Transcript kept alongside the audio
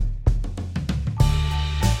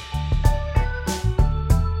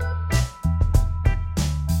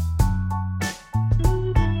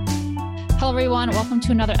everyone. Welcome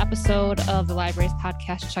to another episode of the Libraries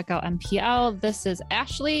Podcast. Check out MPL. This is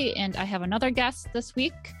Ashley, and I have another guest this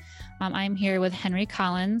week. I'm here with Henry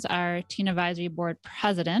Collins, our Teen Advisory Board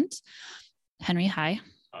President. Henry, hi.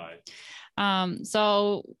 Hi.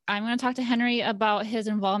 So I'm going to talk to Henry about his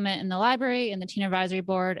involvement in the library and the Teen Advisory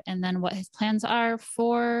Board, and then what his plans are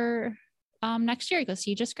for next year, because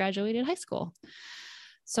he just graduated high school.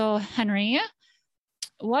 So Henry,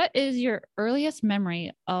 what is your earliest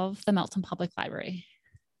memory of the Melton Public Library?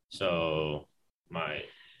 So I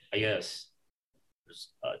guess there's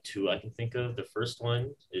two I can think of. The first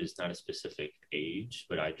one is not a specific age,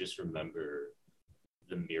 but I just remember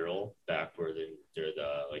the mural back where they're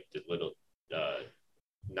the little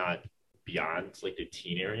not beyond like the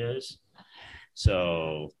teen areas.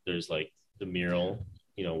 So there's like the mural,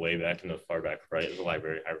 way back in the far back right of the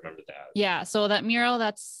library. I remember that. Yeah. So that mural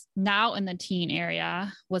that's now in the teen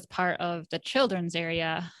area was part of the children's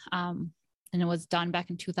area. And it was done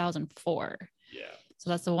back in 2004. Yeah.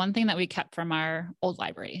 So that's the one thing that we kept from our old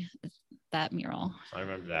library, that mural. I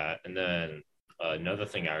remember that. And then another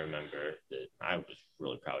thing I remember that I was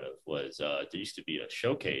really proud of was there used to be a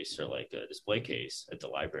showcase or like a display case at the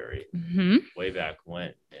library way back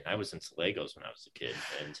when. And I was into Legos when I was a kid.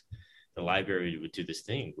 And the library would do this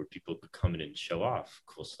thing where people could come in and show off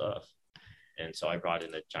cool stuff. And so I brought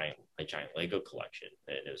in a giant Lego collection,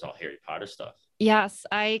 and it was all Harry Potter stuff. Yes,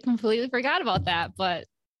 I completely forgot about that, but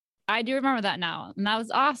I do remember that now, and that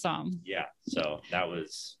was awesome. Yeah, so that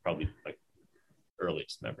was probably like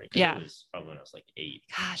earliest memory. Yeah, it was probably when I was like 8.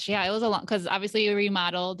 Gosh, yeah, it was a long, because obviously we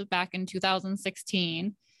remodeled back in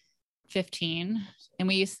 2016, 15,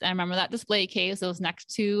 and I remember that display case. It was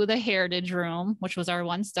next to the Heritage Room, which was our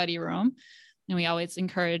one study room, and we always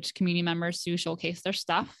encouraged community members to showcase their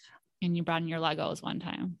stuff. And you brought in your Legos one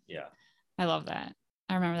time. Yeah, I love that.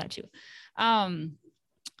 I remember that too.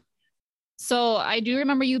 So I do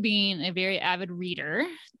remember you being a very avid reader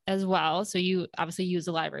as well. So you obviously use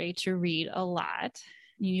the library to read a lot.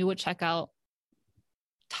 You would check out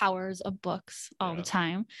towers of books all the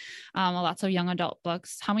time. Lots of young adult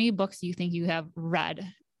books. How many books do you think you have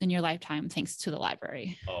read in your lifetime thanks to the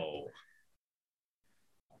library? Oh,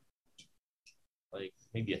 like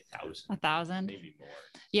maybe 1,000. 1,000? Maybe more.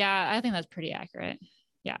 Yeah, I think that's pretty accurate.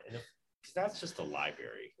 Yeah. Because that's just the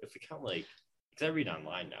library. If we count because I read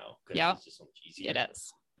online now. Yeah. It's just so much easier. It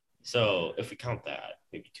is. So if we count that,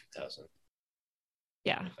 maybe 2,000.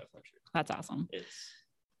 Yeah. That's awesome. It's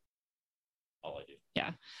all I do.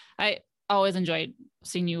 Yeah. I always enjoyed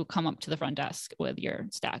seeing you come up to the front desk with your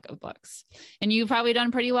stack of books. And you've probably done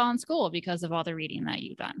pretty well in school because of all the reading that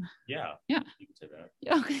you've done. Yeah. Yeah. You can say that.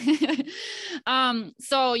 Okay.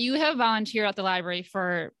 So you have volunteered at the library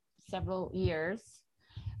for several years.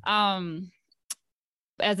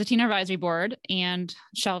 As a Teen Advisory Board and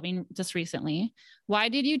shelving just recently, why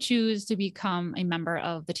did you choose to become a member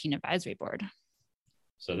of the Teen Advisory Board?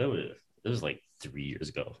 So that was like 3 years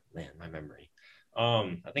ago. Man, my memory.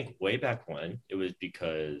 I think way back when it was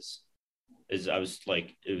because it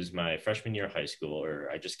was my freshman year of high school, or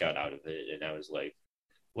I just got out of it, and I was like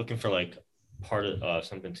looking for like part of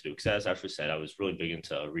something to do. Because as Ashley said, I was really big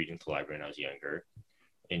into reading to the library when I was younger,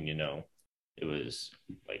 and it was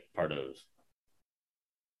like part of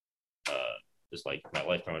just like my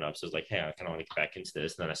life growing up. So I was like, hey, I kind of want to get back into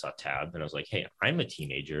this. And then I saw TAB, and I was like, hey, I'm a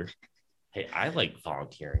teenager. Hey, I like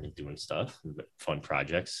volunteering and doing stuff, fun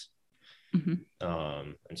projects. And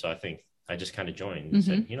so I think I just kind of joined and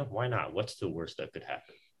said, why not? What's the worst that could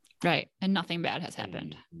happen? Right. And nothing bad has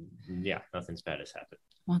happened. Yeah, nothing's bad has happened.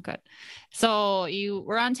 Well, good. So you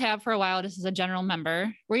were on TAB for a while. This is a general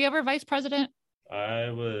member. Were you ever vice president?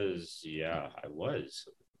 I was.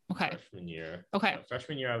 Okay. Freshman year. Okay.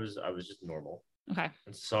 Freshman year, I was just normal. Okay.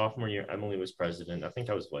 And sophomore year, Emily was president. I think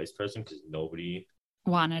I was vice president because nobody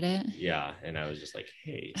wanted it. Yeah, and I was just like,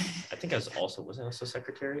 hey, I think wasn't I also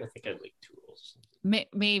secretary? I think I had like 2 roles.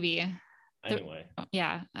 Maybe. Anyway.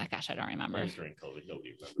 Yeah. Gosh, I don't remember. It was during COVID.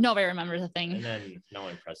 Nobody remembers a thing. And then now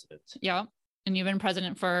I'm president. Yeah. And you've been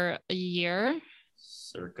president for a year?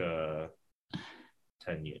 Circa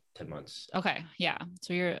 10 months. Okay. Yeah.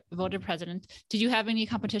 So you're voted president. Did you have any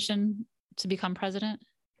competition to become president?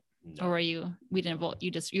 No. Or we didn't vote.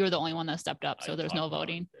 You were the only one that stepped up. So there's no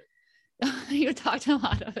voting. You talked a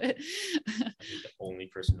lot of it. I think the only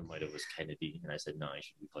person who might have was Kennedy. And I said, no, I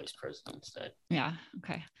should be vice president instead. Yeah.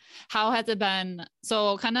 Okay. How has it been?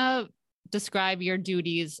 So kind of describe your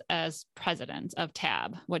duties as president of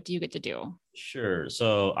TAB. What do you get to do? Sure.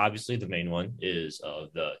 So obviously the main one is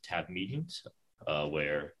the TAB meetings,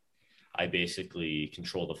 where I basically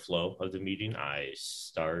control the flow of the meeting. I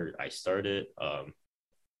start it.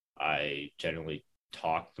 I generally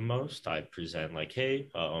talk the most. I present like, hey,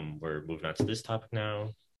 we're moving on to this topic now.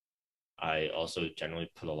 I also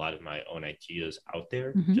generally put a lot of my own ideas out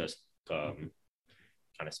there, just kind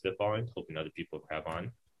of spitballing, hoping other people grab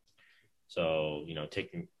on. So,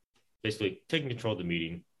 basically taking control of the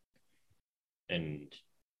meeting and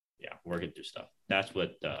working through stuff. That's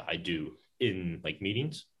what I do in like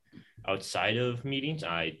meetings. Outside of meetings,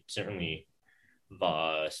 I certainly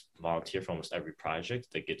volunteer for almost every project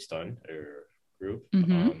that gets done or group.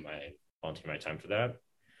 I volunteer my time for that.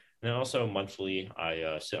 And then also monthly,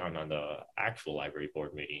 I sit on the actual library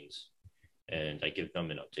board meetings, and I give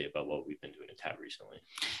them an update about what we've been doing in TAB recently.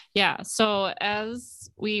 Yeah. So as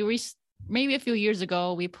maybe a few years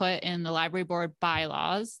ago, we put in the library board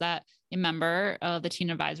bylaws that a member of the teen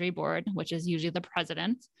advisory board, which is usually the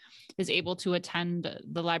president, is able to attend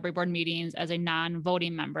the library board meetings as a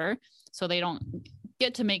non-voting member. So they don't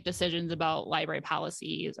get to make decisions about library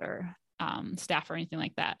policies or staff or anything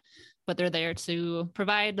like that, but they're there to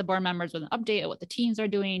provide the board members with an update of what the teens are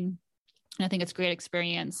doing. And I think it's a great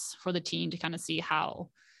experience for the teen to kind of see how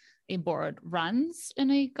a board runs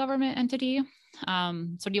in a government entity.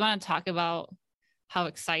 So do you want to talk about how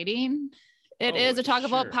exciting it is to talk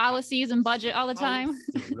about policies and budget all the time?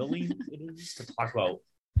 Really, it is to talk about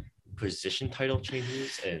position title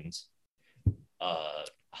changes and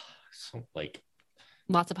like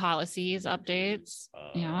lots of policies, updates,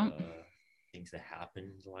 things that happen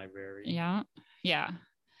in the library. Yeah.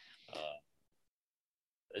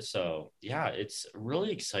 So yeah, it's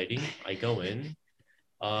really exciting. I go in,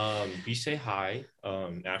 we say hi.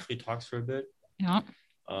 Ashley talks for a bit.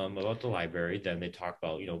 About the library. Then they talk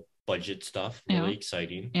about budget stuff. Really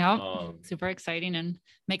exciting. Super exciting and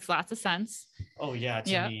makes lots of sense. Oh yeah,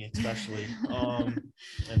 to me especially.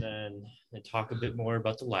 And then they talk a bit more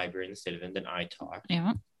about the library in the state of it. And then I talk.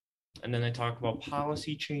 And then they talk about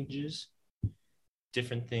policy changes,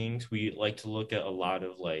 different things. We like to look at a lot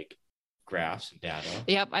of like graphs and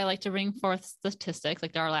data. I like to bring forth statistics.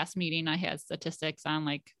 Like our last meeting, I had statistics on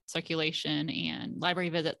like circulation and library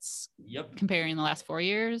visits. Comparing the last 4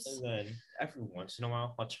 years. And then every once in a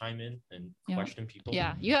while, I'll chime in and question people.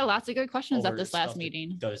 Yeah, you had lots of good questions at this last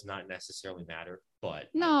meeting. Does not necessarily matter, but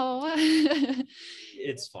no,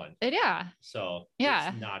 it's fun. So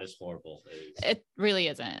it's not as horrible. It really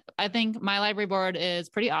isn't. I think my library board is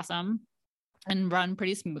pretty awesome and run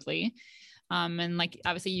pretty smoothly. And like,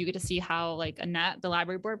 obviously you get to see how like Annette, the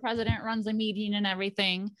library board president, runs a meeting and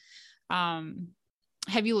everything.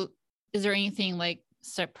 Is there anything like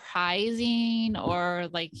surprising or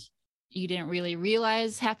like you didn't really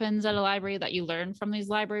realize happens at a library that you learned from these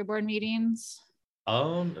library board meetings?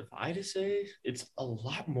 If I had to say, it's a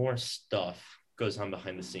lot more stuff goes on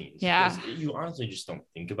behind the scenes. You honestly just don't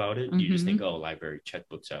think about it. You just think, oh, library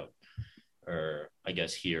checkbooks out. Or I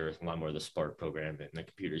guess here a lot more of the Spark program and the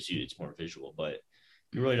computers, it's more visual, but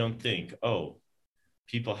you really don't think, oh,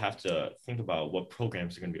 people have to think about what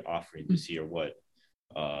programs they're going to be offering this year, what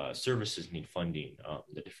services need funding,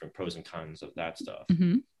 the different pros and cons of that stuff,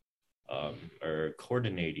 or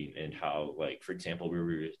coordinating, and how, like, for example,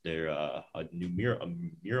 a new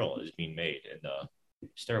mural is being made in the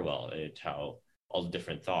stairwell, and how all the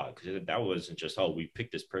different thought, because that wasn't just, oh, we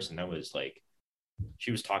picked this person. That was like, she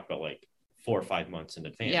was talking about like 4 or 5 months in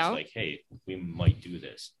advance, like, hey, we might do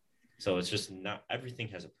this. So it's just not, everything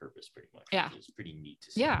has a purpose pretty much. It's pretty neat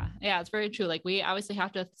to see. It's very true. Like, we obviously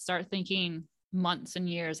have to start thinking months and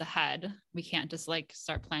years ahead. We can't just like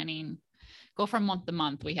start planning, go from month to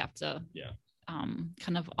month. We have to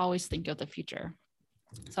kind of always think of the future.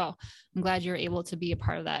 So I'm glad you're able to be a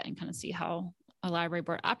part of that and kind of see how a library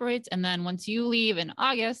board operates. And then once you leave in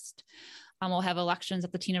August, we'll have elections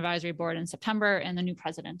at the Teen Advisory Board in September, and the new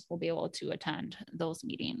president will be able to attend those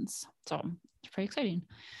meetings. So it's pretty exciting.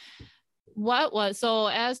 So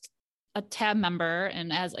as a TAB member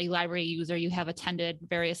and as a library user, you have attended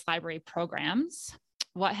various library programs.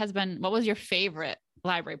 What was your favorite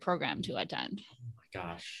library program to attend? Oh my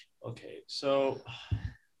gosh. Okay. So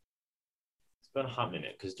it's been a hot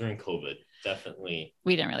minute because during COVID, definitely.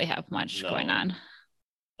 We didn't really have much going on.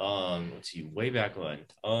 Let's see, way back when.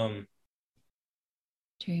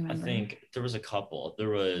 Do you remember? I think there was a couple. There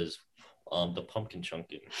was the pumpkin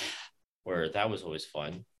chunking, where that was always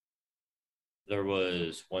fun. There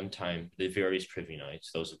was one time the various privy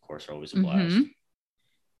nights. Those, of course, are always a blast.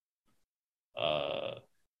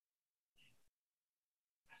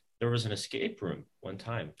 There was an escape room one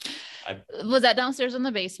time. Was that downstairs in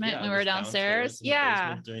the basement? We were downstairs.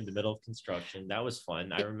 During the middle of construction. That was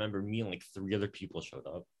fun. I remember me and like 3 other people showed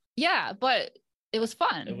up. Yeah, but it was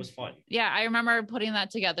fun. It was fun. Yeah, I remember putting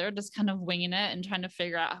that together, just kind of winging it and trying to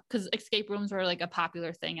figure out, because escape rooms were like a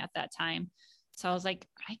popular thing at that time. So I was like,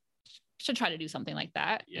 I should try to do something like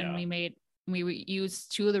that. Yeah. And we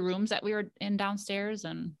used 2 of the rooms that we were in downstairs,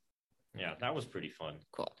 and yeah, that was pretty fun.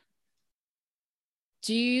 cool.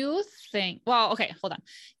 Do you think, well, okay, hold on.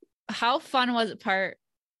 How fun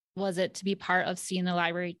was it to be part of seeing the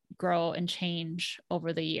library grow and change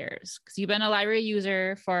over the years? Because you've been a library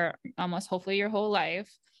user for almost hopefully your whole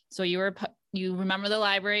life. So you remember the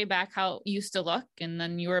library back how it used to look, and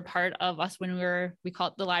then you were a part of us when we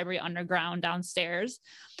called it the library underground downstairs.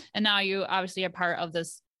 And now you obviously are part of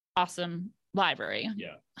this awesome library.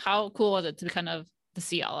 Yeah. How cool was it to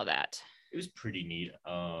see all of that? It was pretty neat.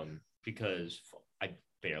 Because I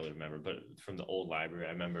barely remember, but from the old library,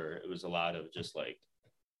 I remember it was a lot of just like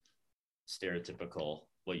stereotypical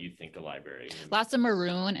what you think a library. Lots of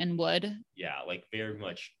maroon and wood. Yeah, like very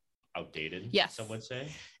much outdated. Yes, some would say.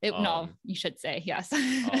 No, you should say yes.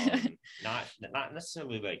 Not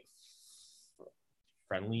necessarily like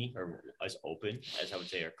friendly or as open as I would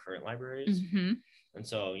say our current libraries. Mm-hmm. And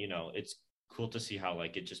so it's cool to see how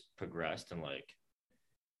like it just progressed and like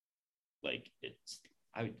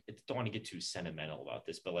I don't want to get too sentimental about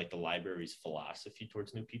this, but like the library's philosophy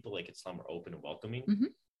towards new people, like it's a lot more open and welcoming. Mm-hmm.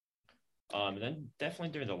 And then definitely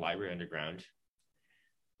during the library underground,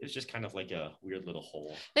 it was just kind of like a weird little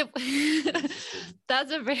hole.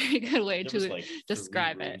 That's a very good way to like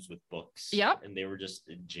describe it. With books. Yep. And they were just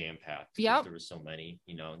jam packed. Yep. There were so many,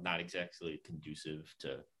 not exactly conducive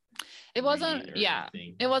to. It wasn't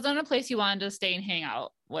a place you wanted to stay and hang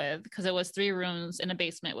out with, because it was 3 rooms in a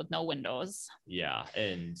basement with no windows. Yeah.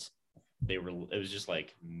 And it was just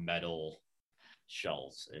like metal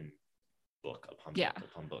shelves and book upon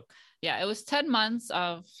book. Yeah, it was 10 months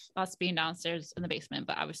of us being downstairs in the basement,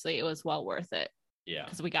 but obviously it was well worth it. Yeah,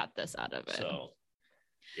 because we got this out of it. So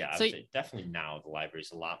yeah, I would say definitely now the library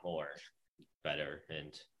is a lot more better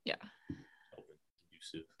and open,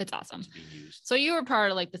 conducive. It's awesome. To being used. So you were part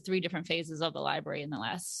of like the 3 different phases of the library in the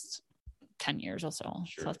last 10 years or so.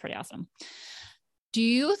 Sure. So that's pretty awesome. Do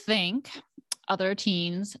you think other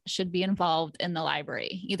teens should be involved in the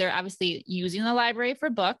library, either obviously using the library for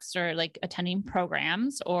books or like attending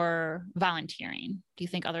programs or volunteering? Do you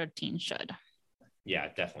think other teens should? Yeah,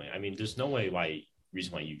 definitely. I mean, there's no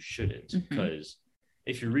reason why you shouldn't, Mm-hmm. because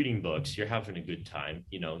if you're reading books, you're having a good time.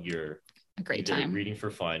 You're a great time reading for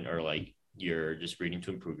fun, or like you're just reading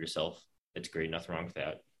to improve yourself. It's great. Nothing wrong with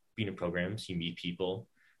that. Being in programs, you meet people,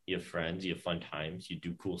 you have friends, you have fun times, you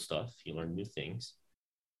do cool stuff, you learn new things.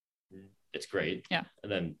 It's great. Yeah. And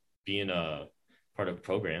then being a part of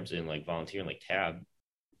programs and like volunteering, like TAB,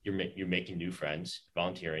 you're making new friends,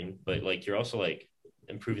 volunteering, but like you're also like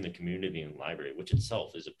improving the community in the library, which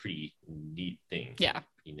itself is a pretty neat thing. Yeah.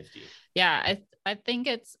 Pretty nifty. Yeah. I think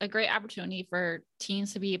it's a great opportunity for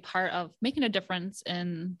teens to be a part of making a difference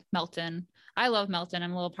in Melton. I love Melton.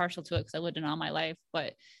 I'm a little partial to it because I lived in it all my life,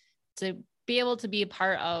 but to be able to be a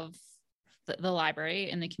part of the library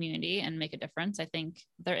in the community and make a difference, I think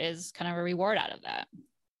there is kind of a reward out of that,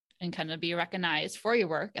 and kind of be recognized for your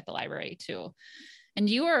work at the library too. And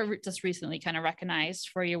you were just recently kind of recognized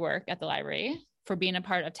for your work at the library for being a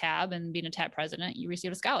part of TAB and being a TAB president. You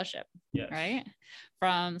received a scholarship. Yes. Right?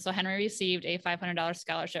 So Henry received a $500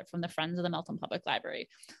 scholarship from the Friends of the Melton Public Library.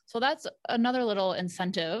 So that's another little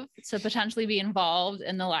incentive to potentially be involved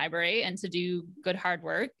in the library and to do good hard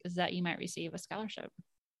work, is that you might receive a scholarship.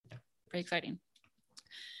 Yeah. Pretty exciting.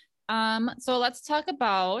 So let's talk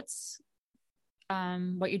about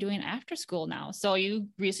what you're doing after school now. So you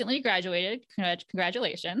recently graduated.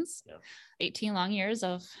 Congratulations. Yeah. 18 long years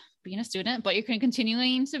of being a student, but you're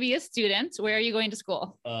continuing to be a student. Where are you going to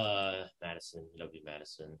school? Madison,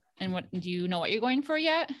 Madison. And do you know what you're going for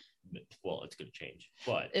yet? Well, it's going to change,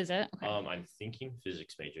 but is it? Okay. I'm thinking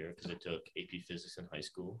physics major, because I took AP physics in high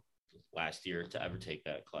school last year to ever take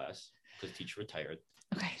that class because teacher retired.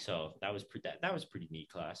 Okay. So that was pretty neat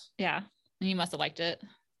class. Yeah. And you must have liked it.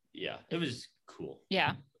 Yeah, it was cool.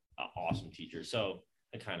 Yeah. Awesome teacher. So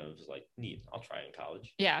I kind of was like, neat, I'll try in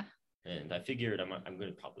college. Yeah. And I figured I'm going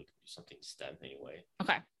to probably do something STEM anyway.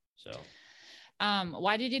 Okay. So,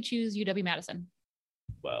 why did you choose UW-Madison?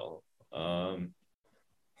 Well,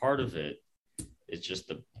 part of it is just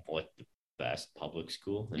the best public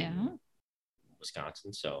school in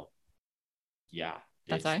Wisconsin. So, yeah,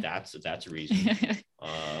 that's a reason.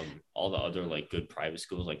 All the other like good private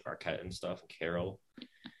schools like Marquette and stuff and Carroll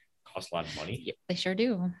cost a lot of money. Yeah, they sure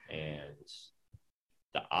do. And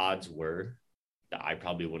the odds were that I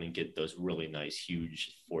probably wouldn't get those really nice,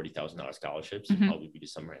 huge $40,000 scholarships. It'd probably be to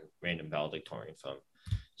some random valedictorian from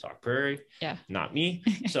Sauk Prairie. Yeah. Not me.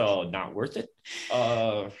 So not worth it.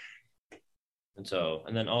 And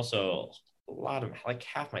then also a lot of, like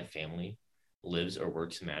half my family lives or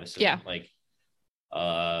works in Madison. Yeah. Like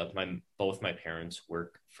Both my parents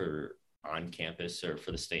work for on campus or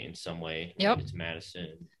for the state in some way Yep. related to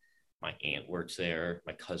Madison. My aunt works there.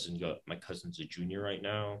 My cousin's a junior right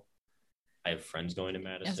now. I have friends going to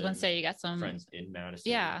Madison. I was going to say you got some friends in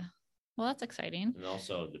Madison. Yeah. Well, that's exciting. And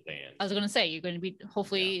also the band. I was going to say you're going to be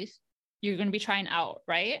hopefully you're going to be trying out,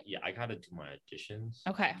 right? Yeah, I got to do my auditions.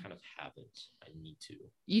 Okay. I kind of haven't. I need to.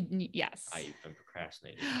 Yes. I've been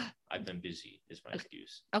procrastinating. I've been busy is my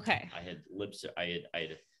excuse. Okay. I had lips. I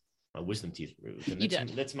had my wisdom teeth removed. And You did.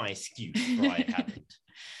 That's my excuse for why I haven't.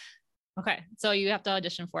 Okay. So you have to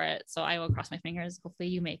audition for it. So I will cross my fingers. Hopefully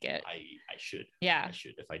you make it. I should. Yeah. I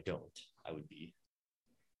should. If I don't, I would be.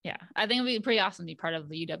 Yeah. I think it would be pretty awesome to be part of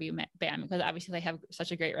the UW band because obviously they have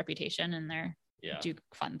such a great reputation and they're do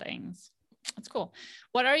fun things. That's cool.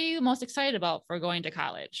 What are you most excited about for going to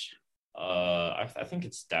college? I think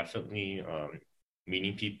it's definitely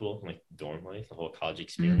meeting people, like dorm life, the whole college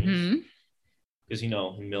experience. Because in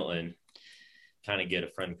Milton, kind of get a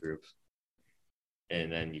friend group,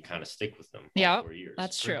 and then you kind of stick with them. Yeah, 4 years.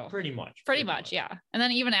 That's true. Pretty much. Pretty much, yeah. And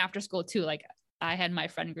then even after school too, like I had my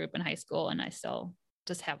friend group in high school, and I still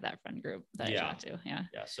just have that friend group that I talk to. Yeah.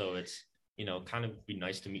 Yeah. So it's kind of be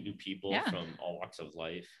nice to meet new people from all walks of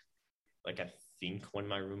life. Like I think one of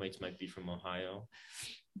my roommates might be from Ohio.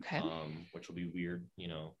 Okay. Which will be weird,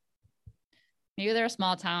 Maybe they're a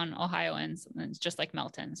small town Ohioans, and it's just like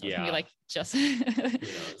Melton. So it's gonna be like just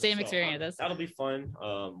same experience. That'll be fun.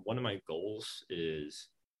 One of my goals is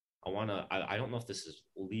I don't know if this is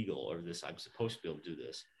legal or I'm supposed to be able to do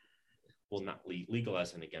this. Well, not legal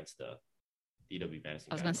as in against the UW Madison.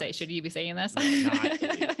 I was going to say, should you be saying this? No, not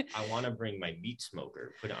I want to bring my meat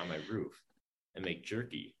smoker, put it on my roof, and make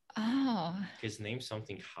jerky. Oh. Because name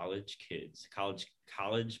something college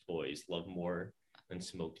boys love more than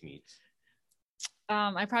smoked meats.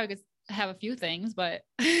 I probably could have a few things, but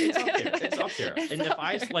it's up there. And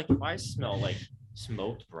if I smell like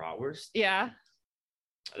smoked bratwurst,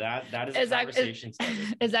 that is a conversation starter.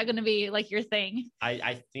 Is that going to be like your thing?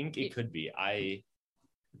 I think it could be.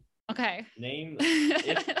 Okay. Name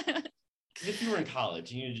if you were in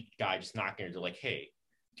college and you a guy just knocking your door like, hey,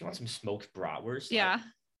 do you want some smoked bratwurst? Yeah.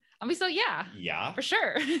 I mean, so yeah, for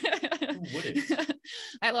sure. Who wouldn't?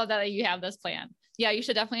 I love that you have this plan. Yeah, you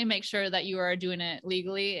should definitely make sure that you are doing it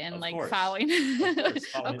legally and following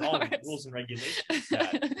all the rules and regulations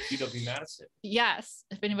at UW Madison. Yes,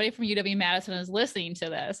 if anybody from UW Madison is listening to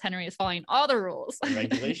this, Henry is following all the rules and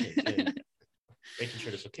regulations, and making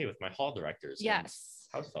sure it's okay with my hall directors. Yes,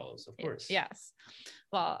 house fellows, of course. Yes.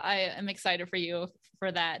 Well, I am excited for you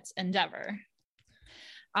for that endeavor.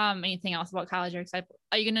 Anything else about college you're excited?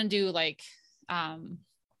 Are you gonna do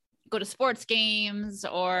go to sports games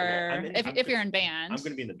or if you're in band? I'm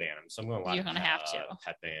gonna be in the band, so I'm gonna you're gonna have to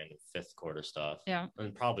pep band, fifth quarter stuff. Yeah,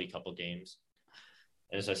 and probably a couple games.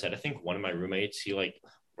 And as I said, I think one of my roommates he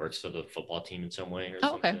works for the football team in some way or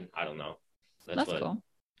something. Okay. I don't know. That's cool.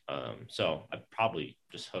 So I'd probably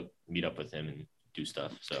just meet up with him and do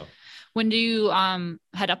stuff. So when do you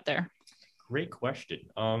head up there? Great question.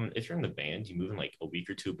 If you're in the band, you move in like a week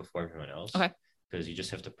or two before everyone else. Okay. Because you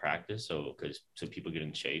just have to practice, so people get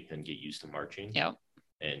in shape and get used to marching. Yep.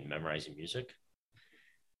 And memorizing music.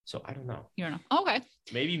 So I don't know. You don't know. Okay.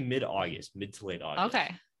 Maybe mid to late August.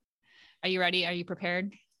 Okay. Are you ready? Are you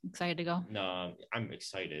prepared? Excited to go? No, I'm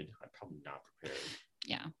excited. I'm probably not prepared.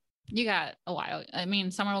 Yeah. You got a while. I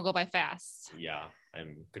mean, summer will go by fast. Yeah. I'm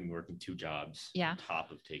going to be working 2 jobs. Yeah. On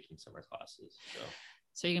top of taking summer classes.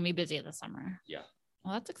 So you're going to be busy this summer. Yeah.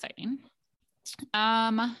 Well, that's exciting.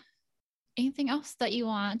 Anything else that you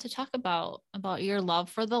want to talk about your love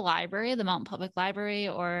for the library, the Melton Public Library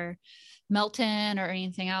or Melton or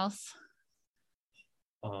anything else?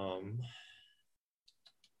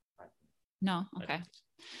 No.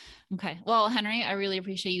 Okay. Well, Henry, I really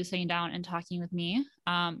appreciate you sitting down and talking with me.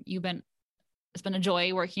 It's been a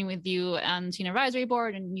joy working with you and the Teen Advisory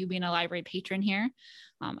Board and you being a library patron here.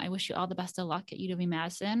 I wish you all the best of luck at UW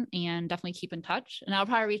Madison and definitely keep in touch. And I'll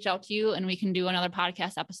probably reach out to you and we can do another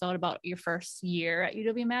podcast episode about your first year at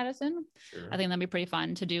UW Madison. Sure. I think that'd be pretty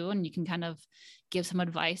fun to do. And you can kind of give some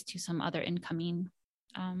advice to some other incoming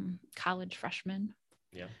college freshmen.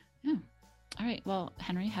 Yeah. All right. Well,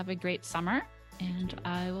 Henry, have a great summer and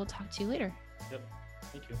I will talk to you later. Yep.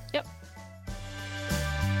 Thank you. Yep.